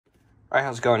Alright,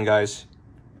 how's it going, guys?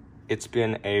 It's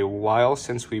been a while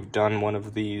since we've done one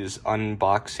of these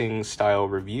unboxing style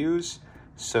reviews,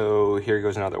 so here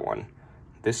goes another one.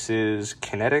 This is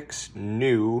Kinetic's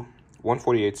new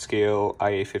 1/48 scale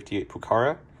IA-58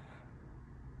 Pucara.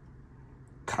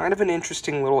 Kind of an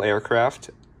interesting little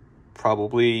aircraft.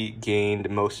 Probably gained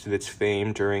most of its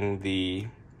fame during the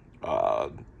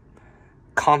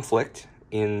conflict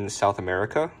in South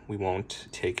America. We won't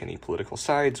take any political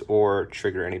sides or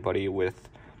trigger anybody with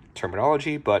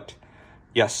terminology, but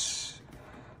yes.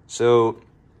 So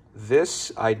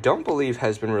this, I don't believe,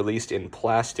 has been released in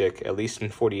plastic, at least in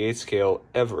 48 scale,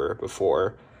 ever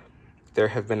before. There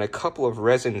have been a couple of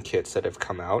resin kits that have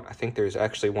come out. I think there's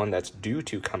actually one that's due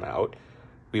to come out.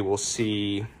 We will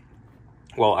see.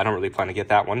 Well, I don't really plan to get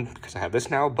that one because I have this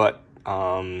now, but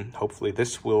hopefully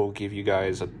this will give you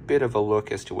guys a bit of a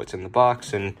look as to what's in the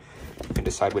box, and you can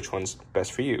decide which one's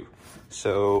best for you.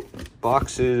 So,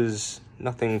 boxes,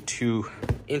 nothing too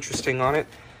interesting on it.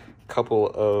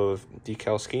 Couple of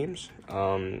decal schemes.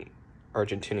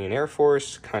 Argentinian Air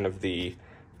Force, kind of the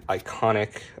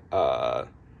iconic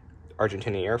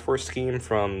Argentinian Air Force scheme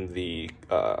from the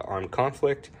armed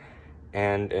conflict,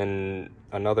 and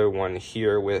another one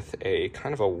here with a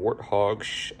kind of a warthog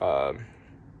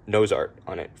nose art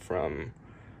on it from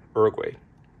Uruguay.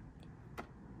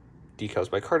 Decals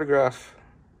by Cartograph,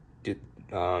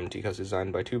 decals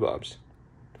designed by Two Bobs.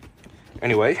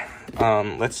 Anyway,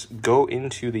 let's go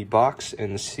into the box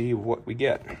and see what we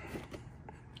get.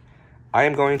 I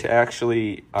am going to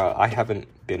actually, I haven't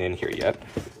been in here yet,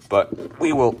 but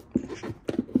we will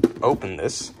open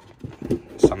this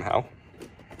somehow.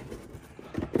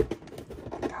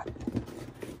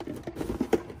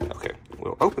 Okay,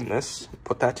 we'll open this,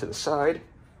 put that to the side,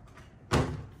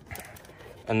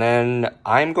 and then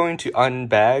I'm going to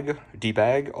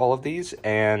debag all of these,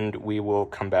 and we will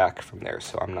come back from there,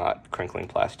 so I'm not crinkling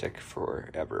plastic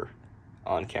forever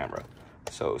on camera.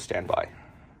 So stand by.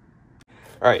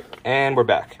 Alright, and we're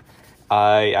back.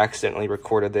 I accidentally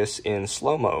recorded this in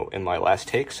slow-mo in my last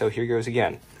take, so here goes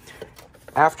again.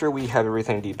 After we have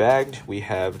everything debagged, we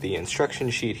have the instruction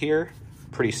sheet here.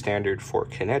 Pretty standard for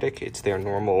Kinetic. It's their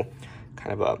normal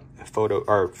kind of a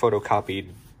photocopied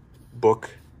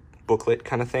booklet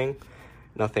kind of thing.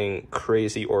 Nothing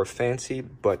crazy or fancy,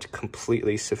 but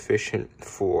completely sufficient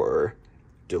for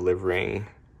delivering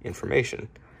information.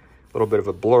 A little bit of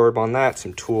a blurb on that,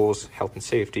 some tools, health and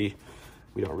safety.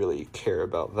 We don't really care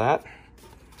about that.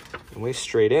 Anyway,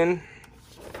 straight in.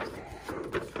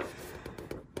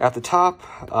 At the top,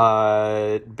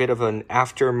 bit of an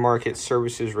aftermarket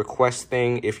services request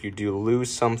thing. If you do lose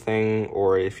something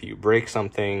or if you break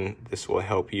something, this will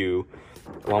help you,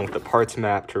 along with the parts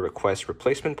map, to request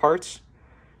replacement parts.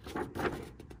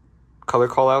 Color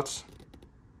callouts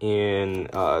in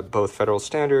both Federal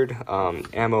Standard,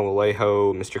 Ammo,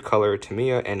 Vallejo, Mr. Color,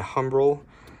 Tamiya, and Humbrol.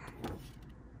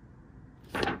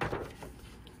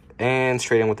 And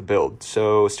straight in with the build.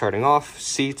 So starting off,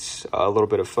 seats, a little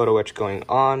bit of photo etch going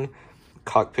on,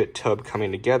 cockpit tub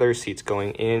coming together, seats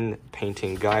going in,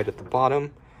 painting guide at the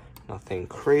bottom, nothing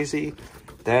crazy.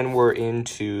 Then we're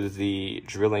into the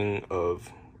drilling of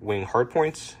wing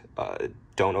hardpoints.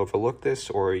 Don't overlook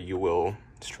this or you will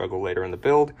struggle later in the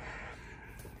build.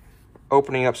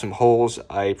 Opening up some holes,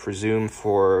 I presume,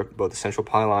 for both the central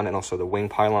pylon and also the wing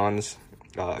pylons.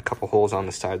 A couple holes on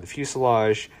the side of the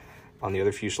fuselage. On the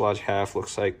other fuselage half,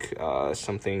 looks like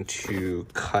something to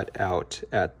cut out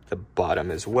at the bottom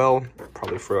as well,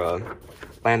 probably for a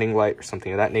landing light or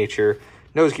something of that nature.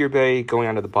 Nose gear bay going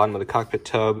onto the bottom of the cockpit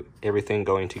tub, everything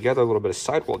going together, a little bit of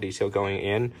sidewall detail going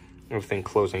in, everything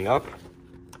closing up.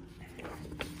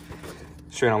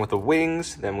 Straight on with the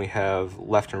wings, then we have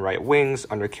left and right wings,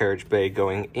 undercarriage bay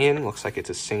going in, looks like it's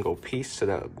a single piece, so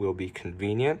that will be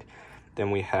convenient.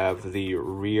 Then we have the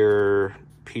rear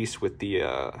piece with the,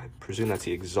 I presume that's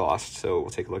the exhaust, so we'll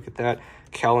take a look at that.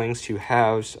 Cowlings, two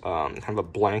halves, kind of a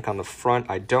blank on the front.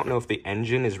 I don't know if the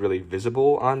engine is really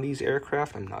visible on these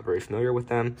aircraft. I'm not very familiar with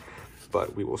them,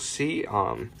 but we will see.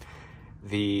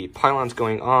 The pylons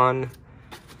going on.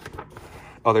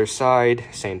 Other side,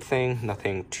 same thing,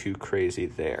 nothing too crazy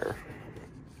there.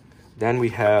 Then we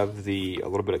have a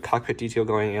little bit of cockpit detail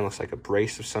going in, looks like a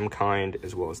brace of some kind,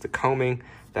 as well as the combing.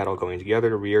 That all going together,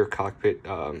 the rear cockpit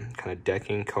kind of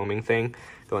decking, combing thing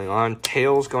going on.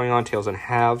 Tails going on, tails and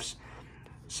halves.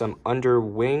 Some under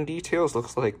wing details,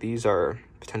 looks like these are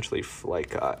potentially like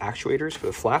actuators for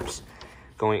the flaps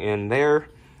going in there.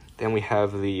 Then we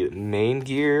have the main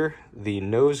gear, the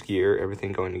nose gear,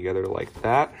 everything going together like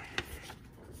that.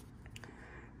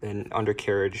 Then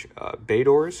undercarriage bay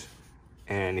doors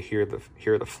And here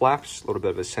are the flaps, a little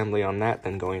bit of assembly on that,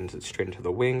 then going straight into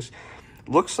the wings.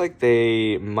 Looks like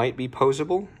they might be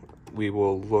posable. We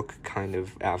will look kind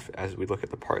of as we look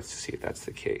at the parts to see if that's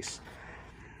the case.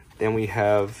 Then we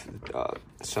have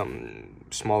some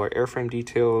smaller airframe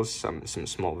details, some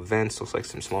small vents, looks like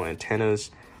some small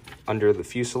antennas under the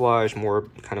fuselage, more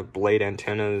kind of blade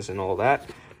antennas and all that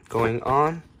going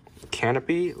on.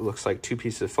 Canopy, looks like 2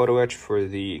 pieces of photo etch for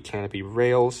the canopy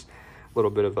rails. A little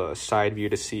bit of a side view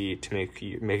to see, to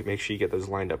make sure you get those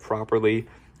lined up properly.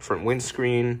 Front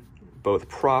windscreen, both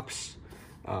props,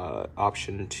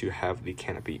 option to have the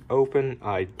canopy open.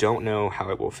 I don't know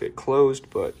how it will fit closed,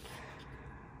 but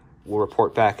we'll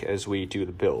report back as we do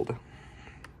the build.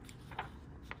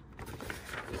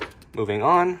 Moving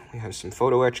on, we have some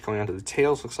photo etch going onto the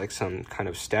tails. Looks like some kind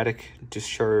of static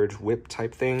discharge whip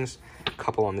type things. A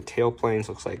couple on the tail planes,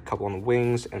 looks like a couple on the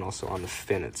wings, and also on the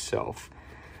fin itself.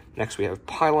 Next we have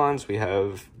pylons. We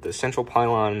have the central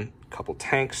pylon, a couple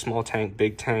tanks, small tank,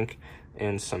 big tank,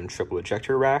 and some triple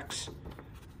ejector racks.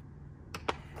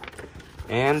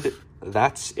 And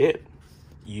that's it.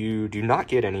 You do not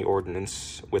get any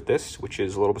ordnance with this, which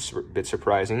is a little bit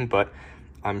surprising, but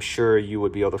I'm sure you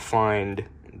would be able to find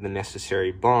the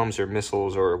necessary bombs or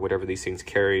missiles or whatever these things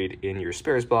carried in your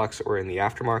spares box or in the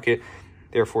aftermarket.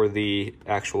 Therefore, the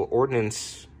actual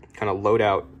ordnance kind of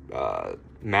loadout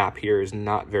map here is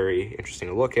not very interesting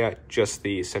to look at, just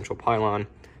the central pylon,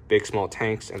 big small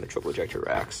tanks, and the triple ejector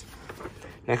racks.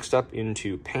 Next up,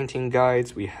 into painting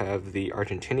guides, we have the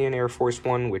Argentinian Air Force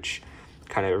one, which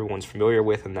kind of everyone's familiar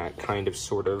with, and that kind of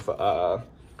sort of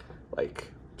like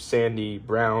sandy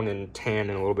brown and tan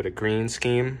and a little bit of green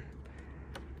scheme.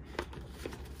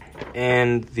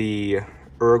 And the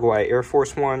Uruguay Air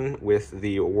Force one with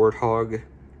the Warthog,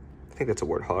 I think that's a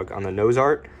Warthog, on the nose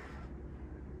art.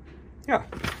 Yeah,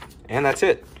 and that's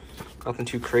it. Nothing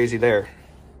too crazy there.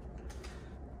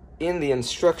 In the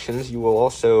instructions, you will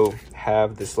also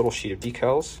have this little sheet of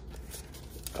decals.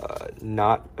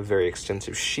 Not a very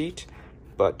extensive sheet,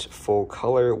 but full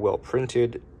color, well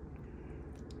printed.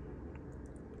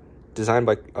 Designed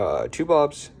by Two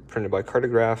Bobs, printed by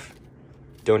Cartograph.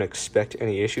 Don't expect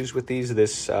any issues with these.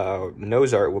 This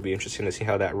nose art will be interesting to see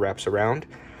how that wraps around.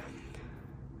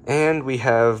 And we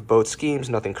have both schemes,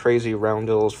 nothing crazy,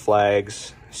 roundels,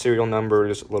 flags, serial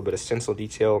numbers, a little bit of stencil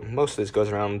detail. Most of this goes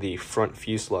around the front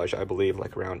fuselage, I believe,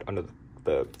 like around under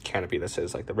the canopy that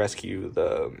says like the rescue,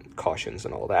 the cautions,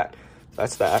 and all that.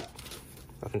 That's that.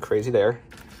 Nothing crazy there.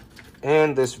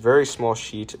 And this very small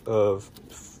sheet of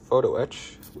photo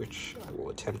etch, which I will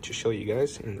attempt to show you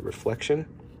guys in the reflection,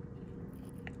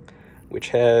 which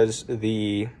has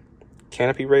the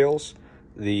canopy rails,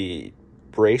 the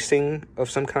bracing of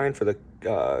some kind for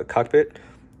the cockpit.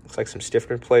 Looks like some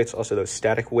stiffener plates, also those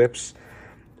static whips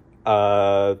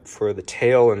for the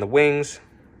tail and the wings.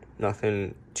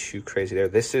 Nothing too crazy there.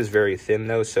 This is very thin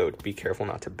though, so be careful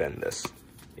not to bend this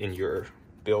in your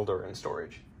build or in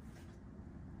storage.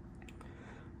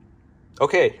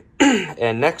 Okay,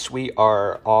 and next we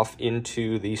are off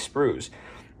into the sprues.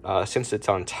 Since it's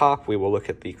on top, we will look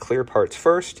at the clear parts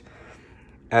first.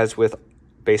 As with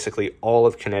basically all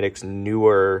of Kinetic's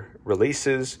newer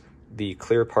releases, the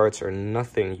clear parts are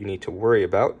nothing you need to worry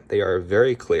about. They are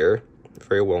very clear,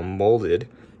 very well molded,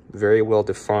 very well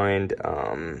defined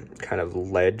kind of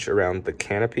ledge around the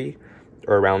canopy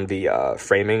or around the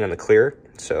framing and the clear.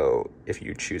 So if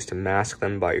you choose to mask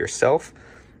them by yourself,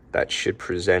 that should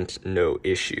present no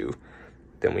issue.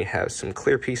 Then we have some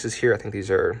clear pieces here. I think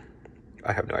these are,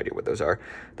 I have no idea what those are.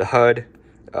 The HUD,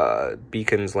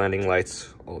 beacons, landing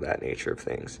lights, all that nature of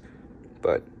things.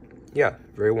 But yeah,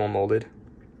 very well molded.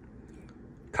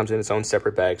 Comes in its own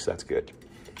separate bag, so that's good.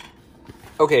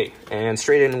 Okay, and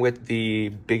straight in with the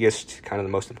biggest, kind of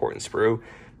the most important sprue.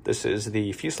 This is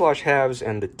the fuselage halves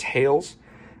and the tails,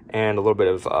 and a little bit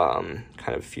of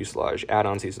kind of fuselage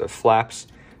add-ons. These are the flaps.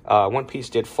 One piece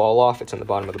did fall off. It's in the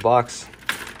bottom of the box.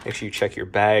 Make sure you check your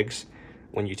bags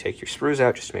when you take your sprues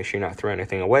out, just to make sure you're not throwing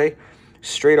anything away.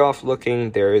 Straight off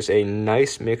looking, there is a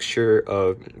nice mixture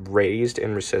of raised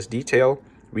and recessed detail.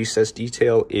 Recessed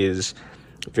detail is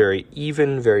very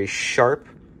even, very sharp,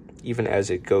 even as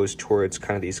it goes towards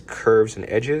kind of these curves and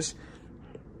edges.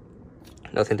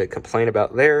 Nothing to complain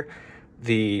about there.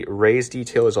 The raised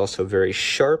detail is also very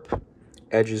sharp.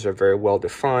 Edges are very well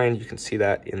defined. You can see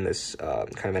that in this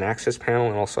kind of an access panel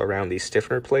and also around these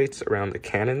stiffener plates, around the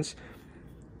cannons.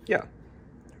 Yeah,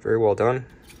 very well done.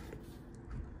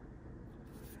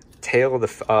 Tail,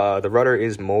 the rudder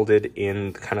is molded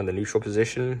in kind of the neutral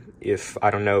position.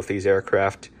 I don't know if these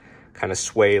aircraft kind of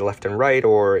sway left and right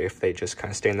or if they just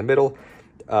kind of stay in the middle.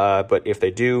 But if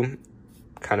they do,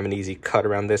 kind of an easy cut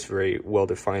around this, very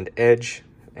well-defined edge,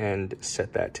 and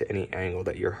set that to any angle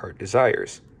that your heart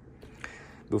desires.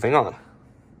 Moving on.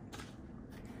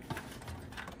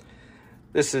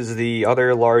 This is the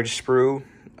other large sprue.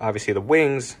 Obviously the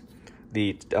wings,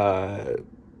 the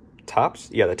tops,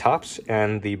 the tops,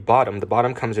 and the bottom. The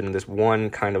bottom comes in this one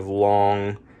kind of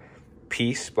long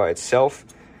piece by itself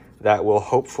that will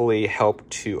hopefully help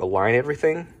to align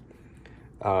everything.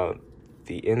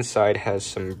 The inside has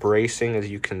some bracing, as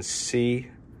you can see.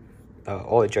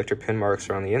 All ejector pin marks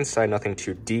are on the inside, nothing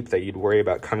too deep that you'd worry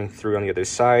about coming through on the other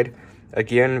side.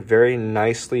 Again, very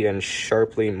nicely and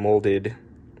sharply molded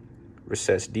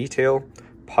recessed detail.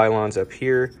 Pylons up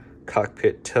here,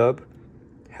 cockpit tub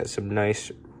has some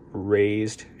nice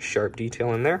raised sharp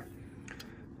detail in there.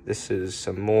 This is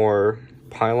some more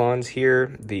pylons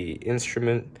here. The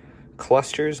instrument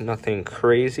clusters, nothing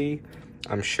crazy.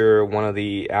 I'm sure one of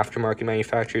the aftermarket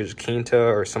manufacturers, Quinta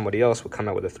or somebody else, will come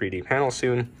out with a 3D panel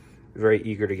soon. Very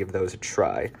eager to give those a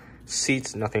try.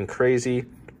 Seats, nothing crazy.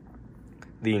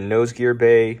 The nose gear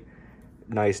bay,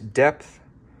 nice depth.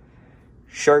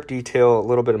 Sharp detail, a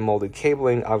little bit of molded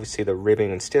cabling. Obviously the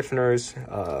ribbing and stiffeners,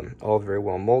 all very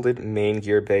well molded. Main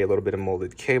gear bay, a little bit of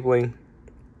molded cabling.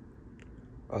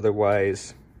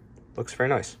 Otherwise, looks very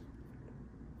nice.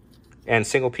 And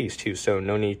single piece too, so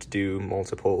no need to do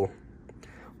multiple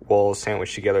walls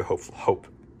sandwiched together,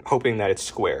 hoping that it's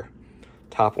square.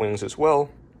 Top wings as well.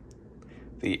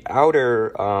 The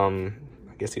outer, I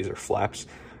guess these are flaps,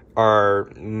 are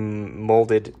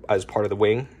molded as part of the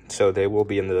wing, so they will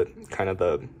be in the kind of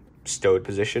the stowed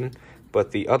position.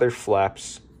 But the other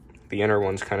flaps, the inner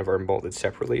ones, kind of are molded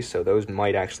separately, so those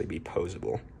might actually be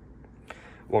posable.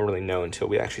 Won't really know until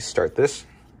we actually start this.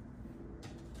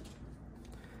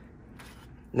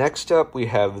 Next up, we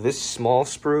have this small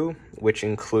sprue, which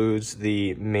includes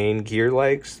the main gear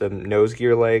legs, the nose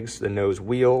gear legs, the nose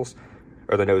wheels,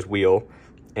 or the nose wheel,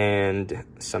 and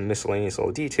some miscellaneous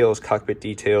little details, cockpit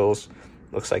details.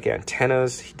 Looks like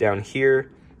antennas down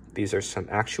here. These are some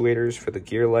actuators for the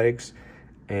gear legs,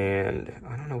 and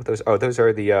I don't know what those. Oh, those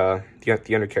are the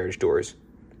undercarriage doors,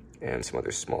 and some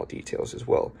other small details as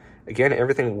well. Again,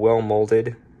 everything well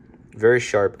molded, very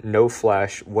sharp, no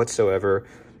flash whatsoever.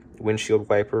 Windshield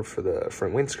wiper for the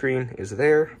front windscreen is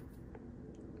there.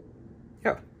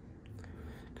 Yeah,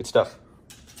 good stuff.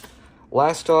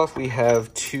 Last off, we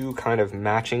have two kind of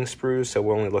matching sprues, so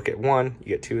we'll only look at one. You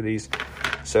get two of these.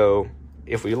 So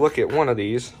if we look at one of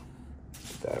these,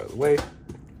 get that out of the way.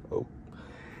 Oh.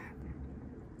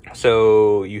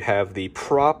 So you have the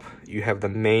prop, you have the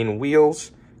main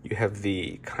wheels, you have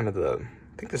the kind of the,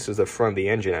 I think this is the front of the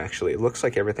engine actually. It looks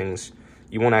like everything's,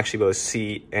 you won't actually be able to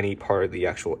see any part of the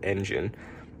actual engine.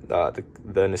 The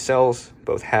nacelles,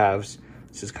 both halves.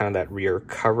 This is kind of that rear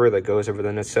cover that goes over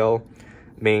the nacelle.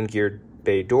 Main gear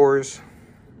bay doors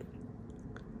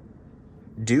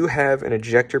do have an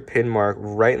ejector pin mark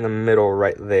right in the middle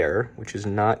right there, which is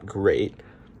not great,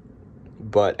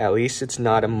 but at least it's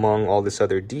not among all this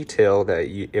other detail that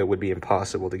it would be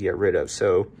impossible to get rid of.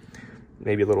 So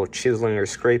maybe a little chiseling or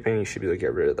scraping, you should be able to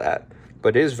get rid of that.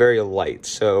 But it is very light,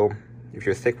 so if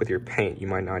you're thick with your paint, you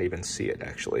might not even see it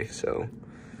actually. So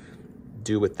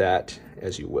do with that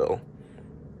as you will.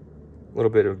 A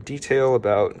little bit of detail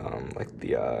about like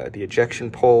the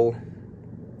ejection pole,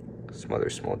 some other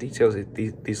small details.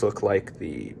 These look like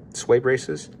the sway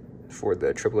braces for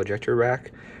the triple ejector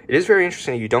rack. It is very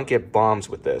interesting you don't get bombs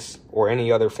with this or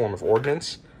any other form of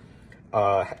ordnance.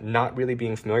 Not really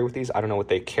being familiar with these, I don't know what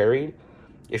they carried.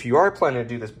 If you are planning to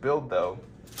do this build though,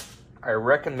 I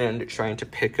recommend trying to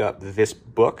pick up this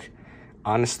book.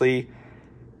 Honestly,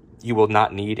 you will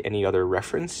not need any other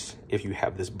reference if you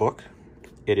have this book.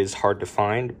 It is hard to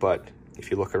find, but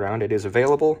if you look around, it is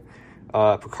available.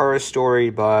 Pucara story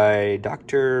by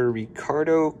Dr.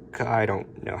 Ricardo, I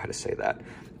don't know how to say that,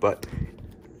 but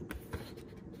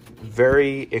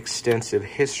very extensive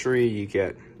history. You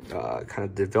get kind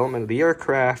of development of the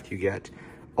aircraft, you get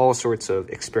all sorts of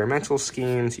experimental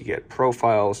schemes, you get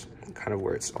profiles, kind of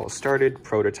where it's all started,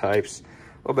 prototypes,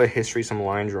 a little bit of history, some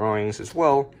line drawings as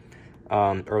well,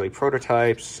 early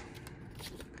prototypes,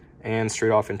 and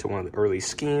straight off into one of the early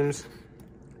schemes,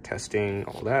 testing,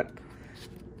 all that.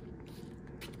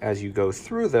 As you go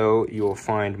through though, you will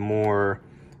find more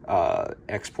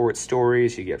export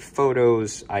stories, you get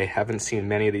photos. I haven't seen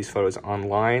many of these photos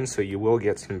online, so you will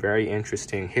get some very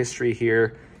interesting history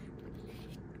here.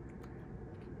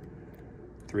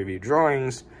 3D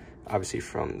drawings, obviously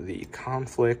from the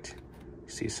conflict. You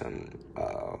see some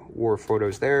war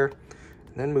photos there.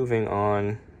 And then moving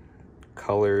on,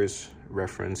 colors,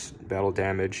 reference, battle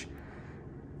damage,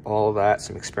 all that,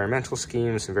 some experimental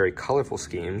schemes, some very colorful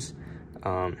schemes.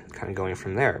 kind of going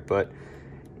from there. But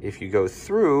if you go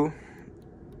through,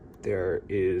 there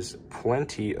is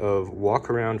plenty of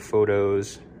walk-around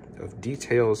photos of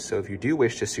details. So if you do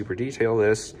wish to super detail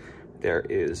this, there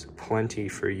is plenty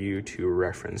for you to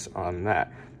reference on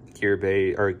that. Gear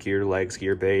bay, or gear legs,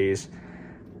 gear bays,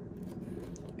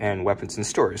 and weapons and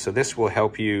stores. So this will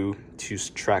help you to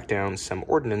track down some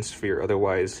ordnance for your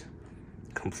otherwise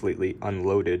completely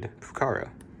unloaded Pucara.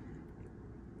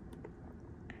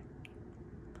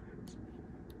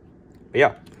 But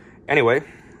yeah, anyway,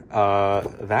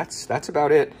 that's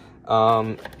about it.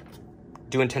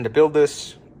 Do intend to build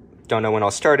this. Don't know when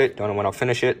I'll start it, don't know when I'll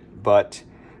finish it, but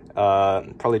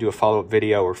probably do a follow-up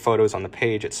video or photos on the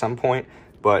page at some point.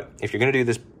 But if you're gonna do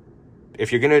this,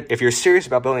 if you're serious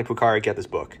about building a Pucara, get this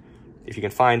book. If you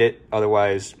can find it,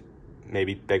 otherwise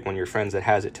maybe beg one of your friends that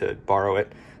has it to borrow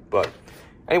it. But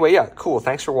anyway, yeah, cool.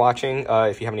 Thanks for watching.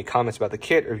 If you have any comments about the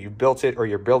kit, or if you built it or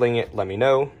you're building it, let me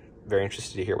know. Very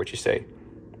interested to hear what you say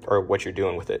or what you're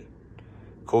doing with it.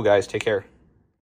 Cool, guys. Take care.